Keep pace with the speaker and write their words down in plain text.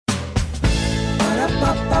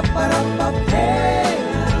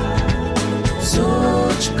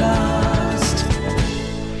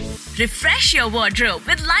Refresh your wardrobe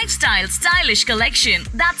with lifestyle stylish collection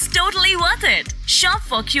that's totally worth it. Shop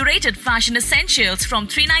for curated fashion essentials from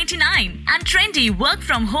 $3.99 and trendy work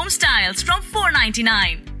from home styles from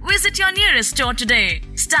 $4.99. Visit your nearest store today.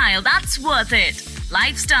 Style that's worth it.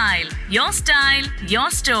 Lifestyle, your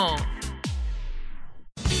store.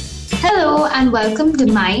 Hello and welcome to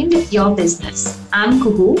Mind Your Business. I'm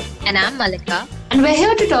Kuhu. And I'm Malika. And we're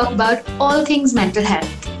here to talk about all things mental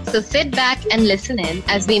health. So sit back and listen in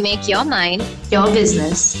as we make your mind your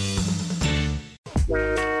business.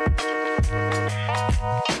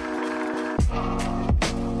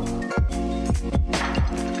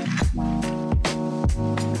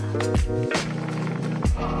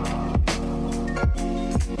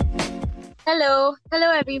 Hello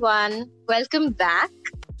everyone. Welcome back.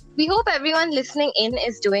 We hope everyone listening in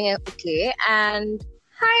is doing okay. And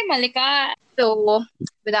hi Malika. So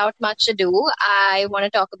without much ado, I want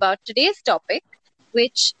to talk about today's topic,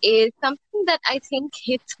 which is something that I think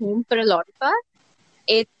hits home for a lot of us.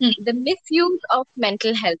 It's the misuse of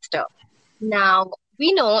mental health terms. Now,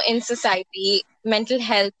 we know in society, mental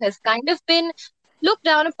health has kind of been looked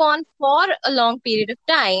down upon for a long period of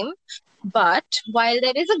time. But while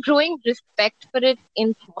there is a growing respect for it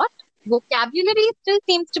in thought, vocabulary still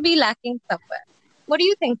seems to be lacking somewhere. What do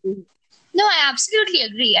you think? No, I absolutely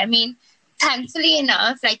agree. I mean, thankfully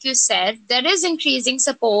enough, like you said, there is increasing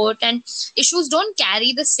support and issues don't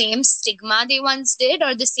carry the same stigma they once did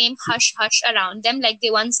or the same hush-hush around them like they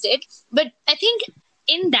once did. But I think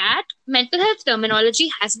in that, mental health terminology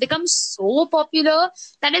has become so popular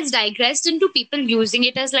that it's digressed into people using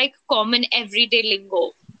it as like common everyday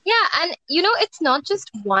lingo. Yeah, and it's not just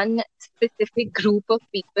one specific group of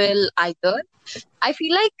people either. I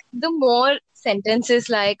feel like the more sentences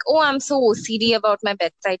like, oh, I'm so OCD about my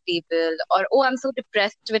bedside table, or oh, I'm so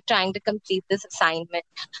depressed with trying to complete this assignment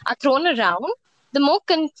are thrown around, the more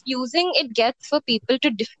confusing it gets for people to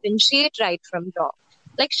differentiate right from wrong.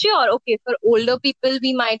 Like, sure, okay, for older people,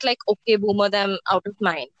 we might okay, boomer them out of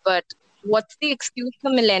mind. But what's the excuse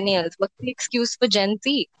for millennials? What's the excuse for Gen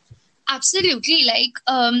Z? Absolutely.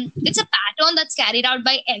 It's a pattern that's carried out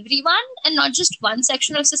by everyone and not just one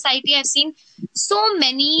section of society. I've seen so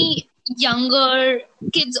many younger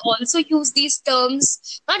kids also use these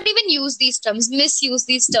terms, not even use these terms, misuse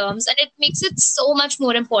these terms, and it makes it so much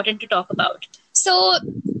more important to talk about. So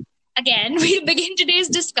again, we'll begin today's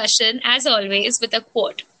discussion as always with a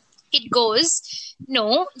quote. It goes,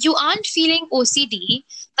 "No, you aren't feeling OCD,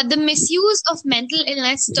 but the misuse of mental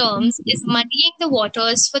illness terms is muddying the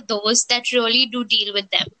waters for those that really do deal with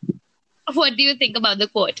them." What do you think about the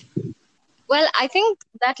quote? Well, I think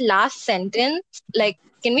that last sentence,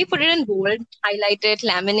 can we put it in bold, highlight it,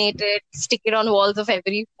 laminate it, stick it on walls of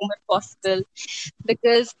every room if possible?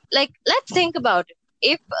 Because, let's think about it.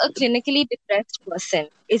 If a clinically depressed person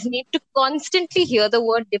is made to constantly hear the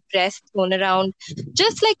word depressed thrown around,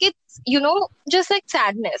 just like it's, just like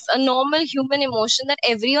sadness, a normal human emotion that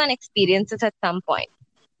everyone experiences at some point,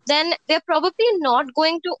 then they're probably not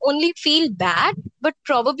going to only feel bad, but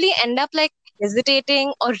probably end up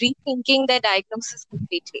hesitating or rethinking their diagnosis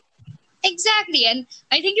completely. Exactly. And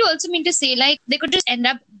I think you also mean to say they could just end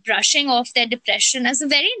up brushing off their depression as a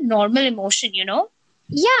very normal emotion,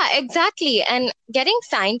 Yeah, exactly. And getting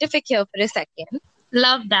scientific here for a second.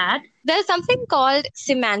 Love that. There's something called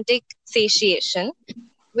semantic satiation,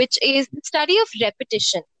 which is the study of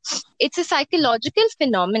repetition. It's a psychological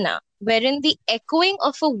phenomena wherein the echoing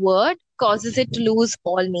of a word causes it to lose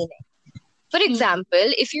all meaning. For example,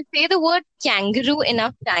 if you say the word kangaroo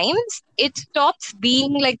enough times, it stops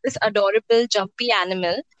being like this adorable, jumpy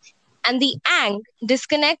animal, and the ang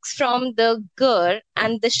disconnects from the gur,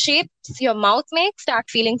 and the shapes your mouth makes start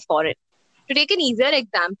feeling foreign. To take an easier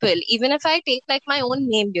example, even if I take my own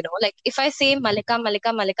name, if I say Malika,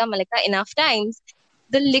 Malika, Malika, Malika enough times,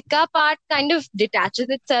 the lika part kind of detaches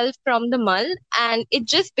itself from the mal and it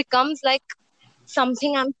just becomes like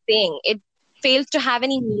something I'm saying. It fails to have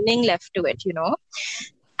any meaning left to it,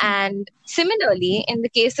 And similarly, in the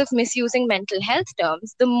case of misusing mental health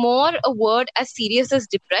terms, the more a word as serious as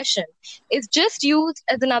depression is just used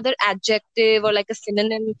as another adjective or a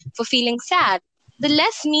synonym for feeling sad, the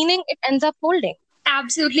less meaning it ends up holding.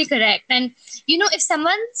 Absolutely correct. And, if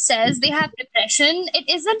someone says they have depression, it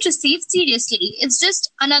isn't received seriously. It's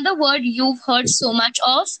just another word you've heard so much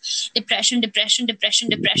of. Depression, depression, depression,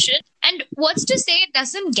 depression. And what's to say it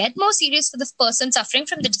doesn't get more serious for the person suffering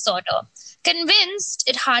from the disorder? Convinced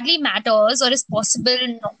it hardly matters or is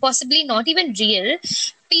possibly not even real,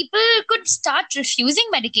 people could start refusing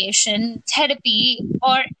medication, therapy,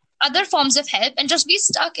 or other forms of help and just be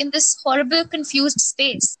stuck in this horrible, confused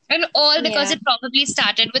space. And all because it probably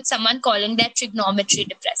started with someone calling their trigonometry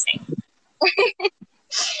depressing.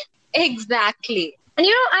 Exactly. And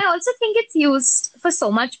I also think it's used for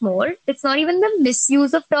so much more. It's not even the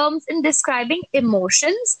misuse of terms in describing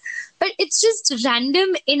emotions, but it's just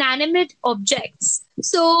random inanimate objects.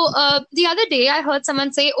 So the other day I heard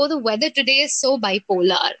someone say, "Oh, the weather today is so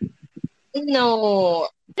bipolar." No.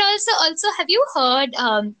 Also, have you heard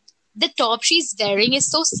the top she's wearing is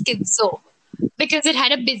so schizo because it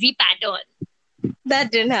had a busy pattern?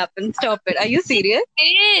 That didn't happen. Stop it. Are you serious?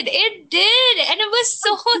 It did. And it was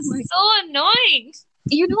so annoying.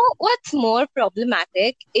 You know what's more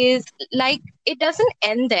problematic is like it doesn't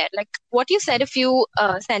end there. Like what you said a few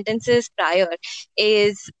sentences prior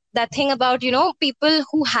is that thing about, people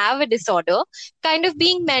who have a disorder kind of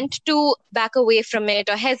being meant to back away from it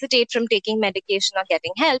or hesitate from taking medication or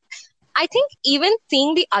getting help. I think even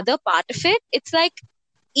seeing the other part of it, it's like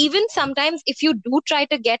even sometimes if you do try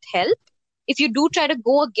to get help, if you do try to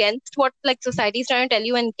go against what like society is trying to tell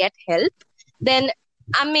you and get help, then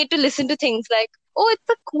I'm made to listen to things like, "Oh, it's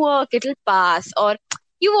a quirk, it'll pass," or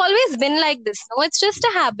 "You've always been like this. No, it's just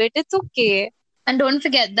a habit. It's okay." And don't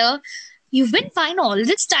forget "You've been fine all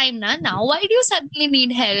this time, na. Now why do you suddenly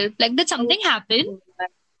need help? Like, did something happen?"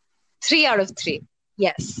 3 out of 3.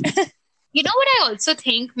 Yes. You know what I also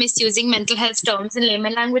think misusing mental health terms in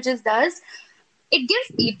layman languages does? It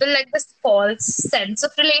gives people like this false sense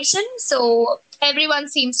of relation. So everyone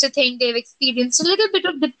seems to think they've experienced a little bit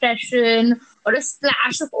of depression or a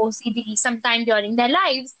splash of OCD sometime during their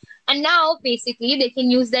lives. And now basically they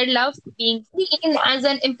can use their love for being clean as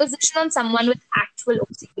an imposition on someone with actual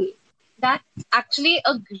OCD. That's actually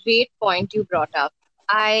a great point you brought up.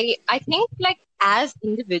 I think like as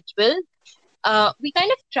individuals, we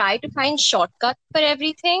kind of try to find shortcuts for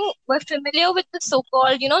everything. We're familiar with the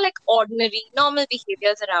so-called, like ordinary, normal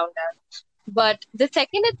behaviors around us. But the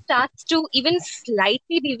second it starts to even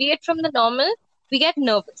slightly deviate from the normal, we get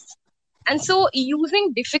nervous. And so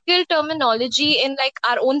using difficult terminology in like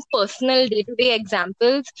our own personal day-to-day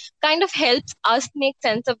examples kind of helps us make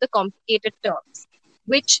sense of the complicated terms,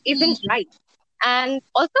 which isn't right. And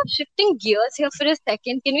also shifting gears here for a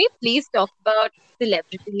second, can we please talk about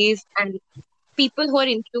celebrities and people who are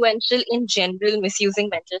influential in general misusing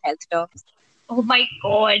mental health terms? Oh my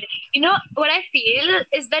God. What I feel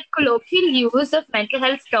is that colloquial use of mental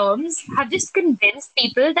health terms have just convinced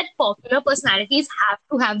people that popular personalities have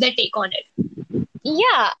to have their take on it.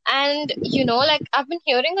 Yeah. And, like I've been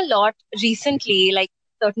hearing a lot recently, like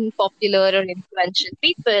certain popular or influential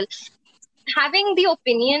people having the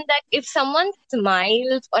opinion that if someone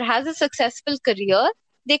smiles or has a successful career,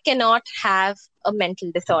 they cannot have a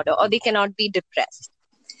mental disorder or they cannot be depressed.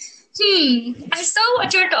 I saw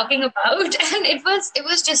what you're talking about, and it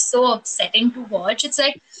was just so upsetting to watch. It's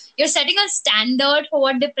like you're setting a standard for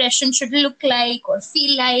what depression should look like or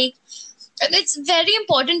feel like. And it's very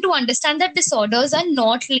important to understand that disorders are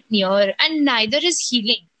not linear and neither is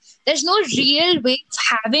healing. There's no real way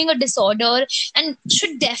of having a disorder and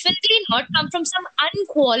should definitely not come from some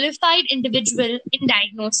unqualified individual in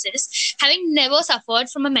diagnosis having never suffered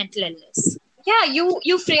from a mental illness. Yeah,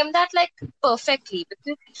 you frame that like perfectly,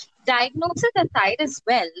 because diagnosis aside as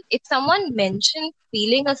well, if someone mentions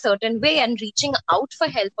feeling a certain way and reaching out for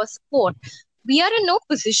help or support, we are in no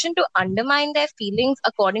position to undermine their feelings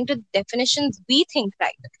according to the definitions we think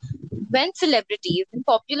right. When celebrities and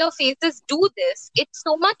popular faces do this, it's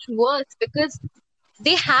so much worse because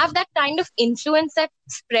they have that kind of influence that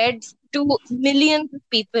spreads to millions of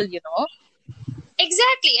people,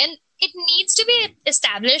 Exactly. And it needs to be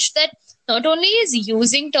established that not only is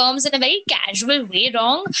using terms in a very casual way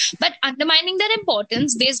wrong, but undermining their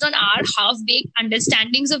importance based on our half-baked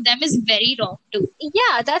understandings of them is very wrong too.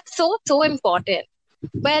 Yeah, that's so important.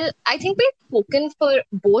 Well, I think we've spoken for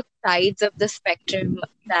both sides of the spectrum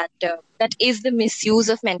that is the misuse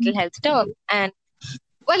of mental health terms. And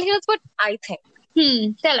well, here's what I think.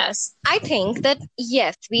 Tell us. I think that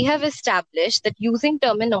yes, we have established that using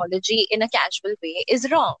terminology in a casual way is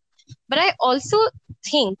wrong. But I also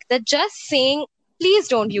think that just saying, "Please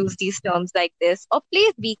don't use these terms like this," or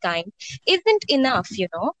 "Please be kind," isn't enough,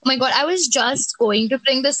 Oh my God, I was just going to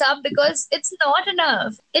bring this up because it's not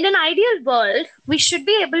enough. In an ideal world, we should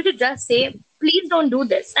be able to just say, "Please don't do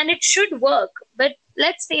this," and it should work. But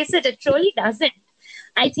let's face it really doesn't.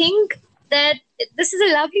 I think that this is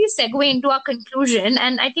a lovely segue into our conclusion,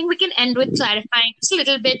 and I think we can end with clarifying just a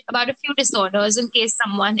little bit about a few disorders in case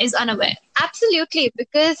someone is unaware. Absolutely,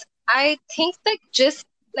 because I think that just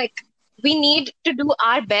like we need to do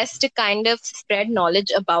our best to kind of spread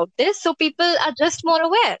knowledge about this so people are just more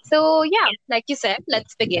aware. So, yeah, like you said,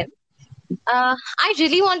 let's begin. I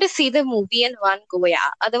really want to see the movie in one go,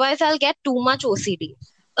 yeah. Otherwise, I'll get too much OCD.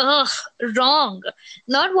 Ugh, wrong.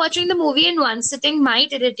 Not watching the movie in one sitting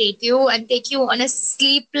might irritate you and take you on a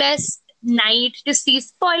sleepless night to see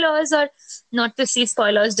spoilers or not to see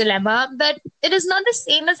spoilers dilemma, but it is not the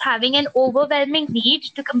same as having an overwhelming need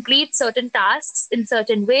to complete certain tasks in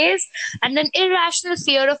certain ways and an irrational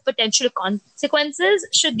fear of potential consequences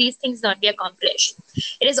should these things not be accomplished.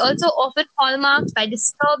 It is also often hallmarked by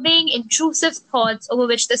disturbing, intrusive thoughts over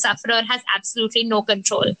which the sufferer has absolutely no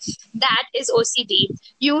control. That is OCD.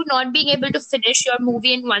 You not being able to finish your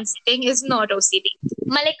movie in one sitting is not OCD.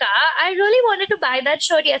 Malika, I really wanted to buy that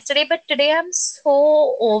shirt yesterday, but today I'm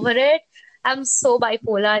so over it. I'm so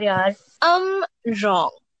bipolar, yaar.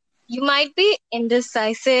 Wrong. You might be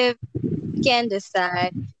indecisive, can't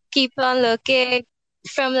decide, keep on looking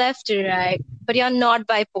from left to right, but you're not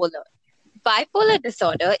bipolar. Bipolar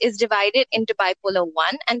disorder is divided into bipolar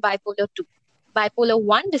 1 and bipolar 2. Bipolar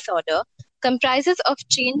 1 disorder comprises of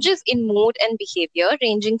changes in mood and behavior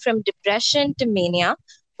ranging from depression to mania,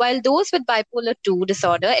 while those with bipolar 2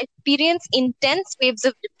 disorder experience intense waves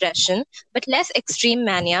of depression but less extreme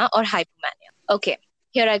mania or hypomania. Okay,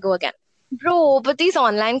 here I go again. Bro, but these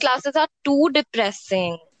online classes are too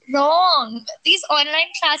depressing. Wrong. These online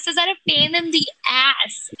classes are a pain in the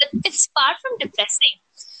ass. It's far from depressing.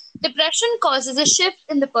 Depression causes a shift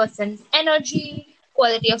in the person's energy,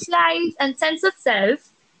 quality of life, and sense of self,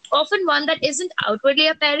 often one that isn't outwardly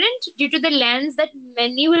apparent due to the lens that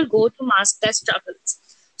many will go to mask their struggles.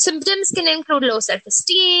 Symptoms can include low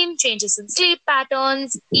self-esteem, changes in sleep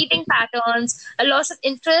patterns, eating patterns, a loss of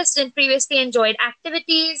interest in previously enjoyed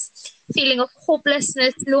activities, feeling of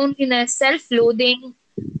hopelessness, loneliness, self-loathing,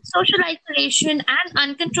 social isolation, and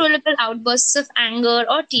uncontrollable outbursts of anger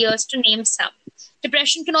or tears, to name some.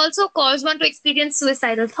 Depression can also cause one to experience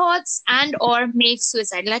suicidal thoughts and or make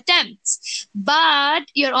suicidal attempts. But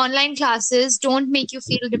your online classes don't make you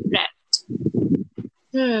feel depressed.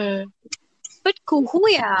 But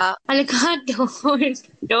kuhuya. Alika,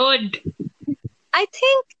 don't. I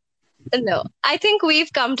think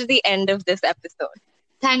we've come to the end of this episode.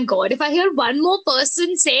 Thank God. If I hear one more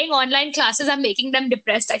person saying online classes are making them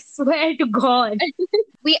depressed, I swear to God.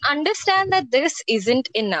 We understand that this isn't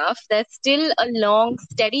enough. There's still a long,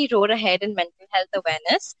 steady road ahead in mental health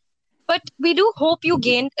awareness. But we do hope you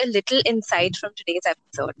gained a little insight from today's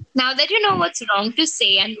episode. Now that you know what's wrong to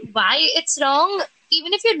say and why it's wrong,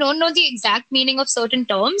 even if you don't know the exact meaning of certain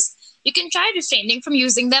terms, you can try refraining from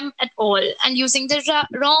using them at all and using the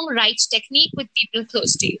wrong right technique with people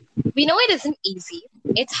close to you. We know it isn't easy.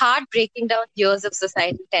 It's hard breaking down years of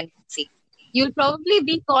societal tendency. You'll probably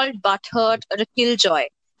be called butthurt or a killjoy.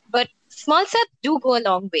 But small steps do go a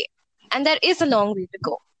long way. And there is a long way to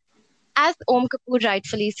go. As Om Kapoor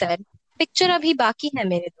rightfully said, picture abhi baki hai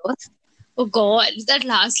mere dost. Oh God, that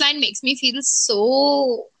last line makes me feel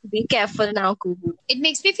so... Be careful now, Kuhu. It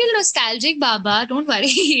makes me feel nostalgic, Baba. Don't worry.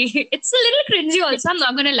 It's a little cringy also, I'm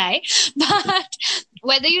not going to lie. But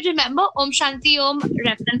whether you remember Om Shanti Om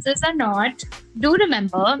references or not, do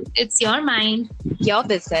remember, it's your mind, your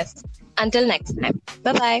business. Until next time.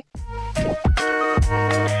 Bye-bye.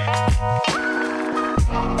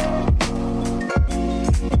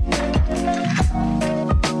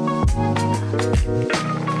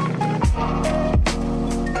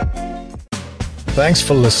 Thanks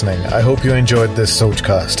for listening. I hope you enjoyed this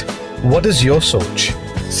Sochcast. What is your Soch?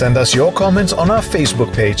 Send us your comments on our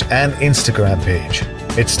Facebook page and Instagram page.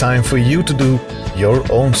 It's time for you to do your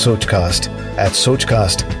own Sochcast at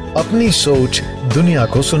Sochcast. Apni Soch Duniya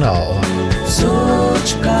ko sunao.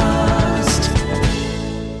 Sochcast.